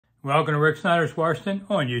Welcome to Rick Snider's Washington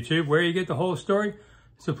on YouTube, where you get the whole story.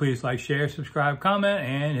 So please like, share, subscribe, comment,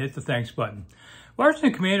 and hit the thanks button.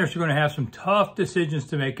 Washington Commanders are going to have some tough decisions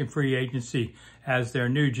to make in free agency as their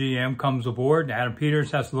new GM comes aboard. Adam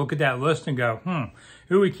Peters has to look at that list and go,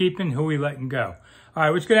 who are we keeping, who are we letting go? All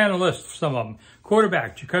right, let's go down the list for some of them.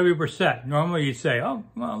 Quarterback, Jacoby Brissett. Normally you'd say, oh,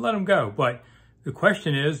 well, let him go. But the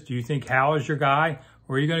question is, do you think Hal is your guy,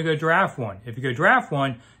 or are you going to go draft one? If you go draft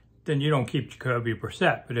one, then you don't keep Jacoby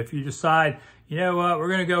Brissett. But if you decide, you know what, we're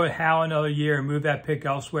going to go with Hal another year and move that pick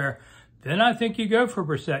elsewhere, then I think you go for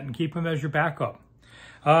Brissett and keep him as your backup.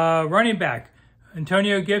 Running back,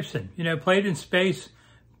 Antonio Gibson, played in space,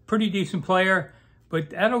 pretty decent player,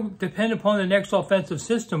 but that'll depend upon the next offensive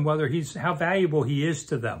system, whether how valuable he is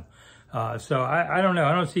to them. So I don't know.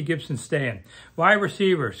 I don't see Gibson staying. Wide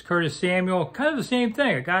receivers, Curtis Samuel, kind of the same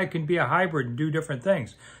thing. A guy can be a hybrid and do different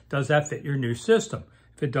things. Does that fit your new system?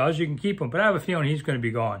 If it does, you can keep him, but I have a feeling he's going to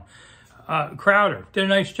be gone. Crowder did a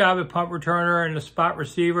nice job at punt returner and a spot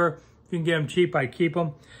receiver. If you can get him cheap, I'd keep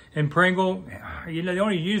him. And Pringle, they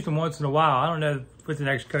only used him once in a while. I don't know what the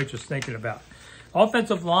next coach is thinking about.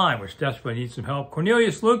 Offensive line, which desperately needs some help.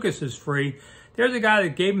 Cornelius Lucas is free. There's a guy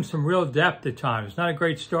that gave him some real depth at times. Not a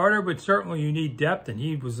great starter, but certainly you need depth, and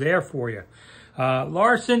he was there for you.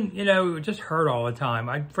 Larson, just hurt all the time.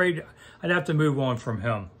 I'm afraid I'd have to move on from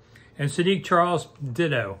him. And Sadiq Charles,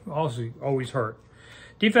 ditto, also always hurt.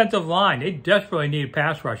 Defensive line, they desperately need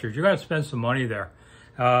pass rushers. You're going to spend some money there.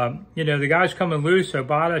 The guys coming loose,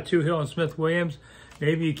 Obata, Toohill, and Smith-Williams.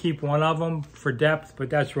 Maybe you keep one of them for depth, but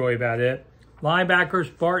that's really about it.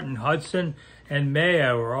 Linebackers, Barton, Hudson, and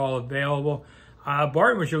Mayo are all available.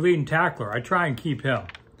 Barton was your leading tackler. I try and keep him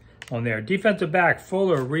on there. Defensive back,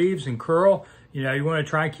 Fuller, Reeves, and Curl. You want to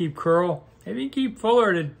try and keep Curl. Maybe you keep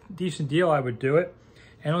Fuller at a decent deal, I would do it.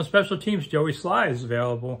 And on special teams, Joey Sly is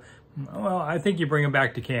available. Well, I think you bring him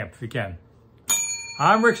back to camp if you can.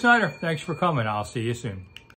 I'm Rick Snider. Thanks for coming. I'll see you soon.